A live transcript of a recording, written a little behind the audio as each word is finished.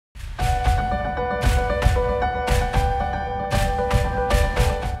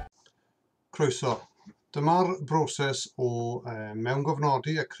Croeso. Dyma'r broses o mewn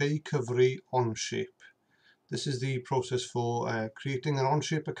gofnodi a creu cyfri Onshape. This is the process for creating an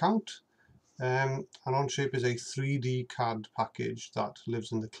Onshape account. An Onshape is a 3D CAD package that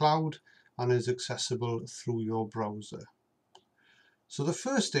lives in the cloud and is accessible through your browser. So the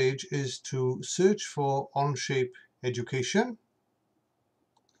first stage is to search for Onshape Education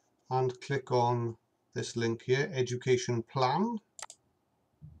and click on this link here, Education Plan.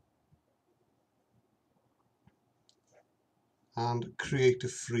 And create a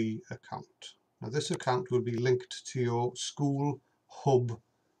free account. Now this account will be linked to your school hub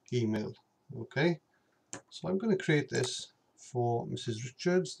email. Okay, so I'm going to create this for Mrs.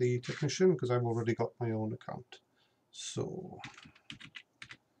 Richards, the technician, because I've already got my own account. So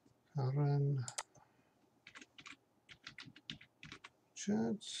Karen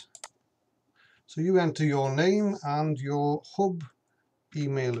Richards. So you enter your name and your hub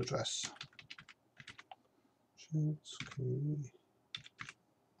email address.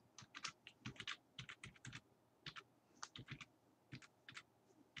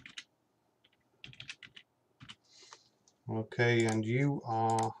 Okay, and you're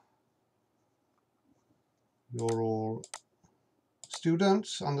all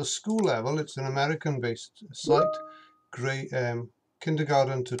students. On the school level, it's an American-based site,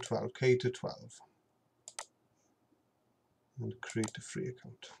 kindergarten to 12, K to 12. And create a free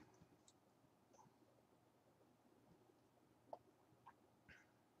account.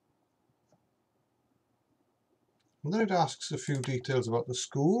 And then it asks a few details about the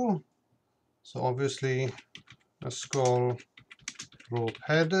school. So obviously, Ysgol Bro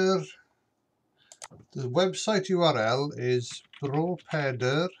Peder. The website URL is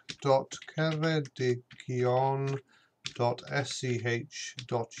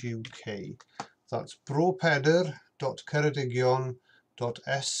bropeder.ceredigion.sch.uk. That's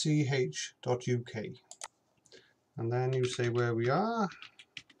bropeder.ceredigion.sch.uk. And then you say where we are.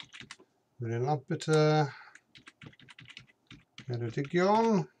 We're in Lampeter,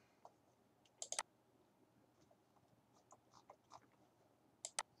 Ceredigion.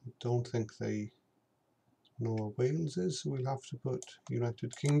 I don't think they know where Wales is, so we'll have to put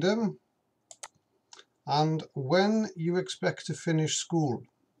United Kingdom. And when you expect to finish school.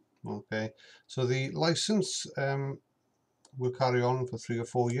 Okay, so the license will carry on for 3 or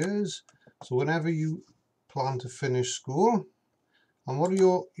 4 years. So whenever you plan to finish school, and what are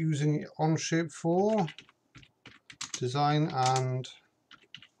you using Onshape for? Design and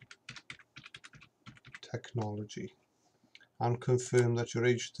technology. And confirm that you're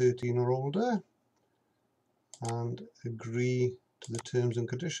age 13 or older. And agree to the terms and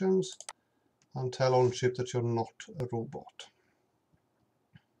conditions. And tell Onshape that you're not a robot.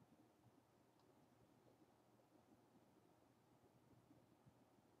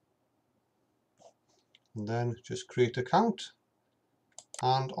 And then just create an account,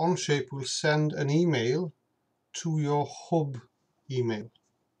 and Onshape will send an email to your hub email.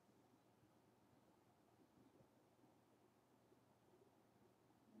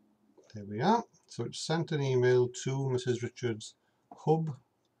 There we are. So it's sent an email to Mrs. Richards' hub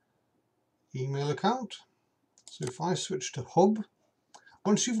email account. So if I switch to hub,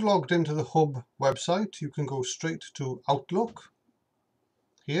 once you've logged into the hub website, you can go straight to Outlook.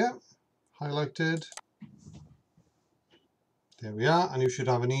 Here, highlighted. There we are, and you should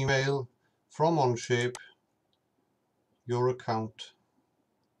have an email from Onshape, your account.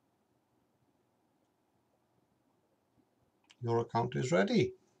 Your account is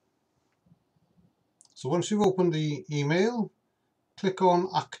ready. So once you've opened the email, click on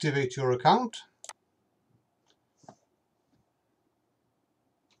Activate Your Account.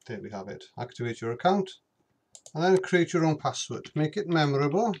 There we have it. Activate your account. And then create your own password. Make it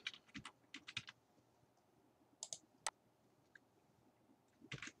memorable.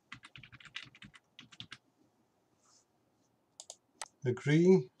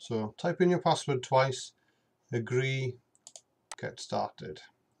 Agree. So type in your password twice. Agree. Get started.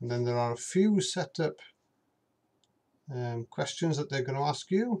 And then there are a few setup questions that they're going to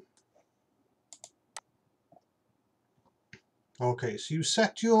ask you. Okay, so you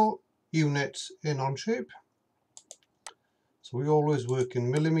set your units in Onshape. So we always work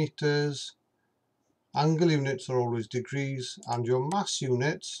in millimeters. Angle units are always degrees, and your mass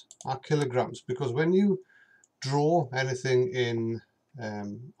units are kilograms, because when you draw anything in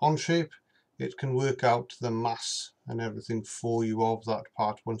Onshape, it can work out the mass and everything for you of that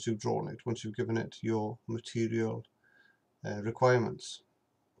part once you've drawn it, once you've given it your material requirements.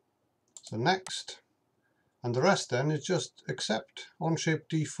 So next, and the rest then is just accept Onshape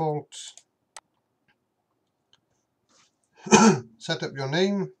defaults. Set up your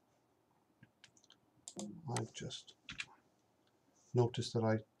name, I've just noticed that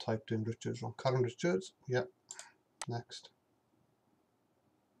I typed in Richards wrong. Karen Richards, yep, next.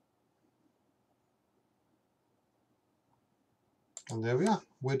 And there we are,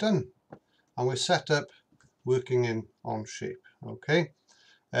 we're done. And we're set up working in Onshape, okay?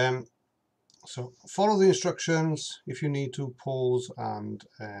 So follow the instructions. If you need to, pause and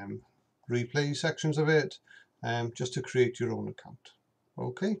replay sections of it, just to create your own account.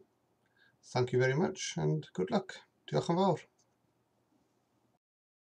 Okay, thank you very much and good luck. Diolch yn fawr.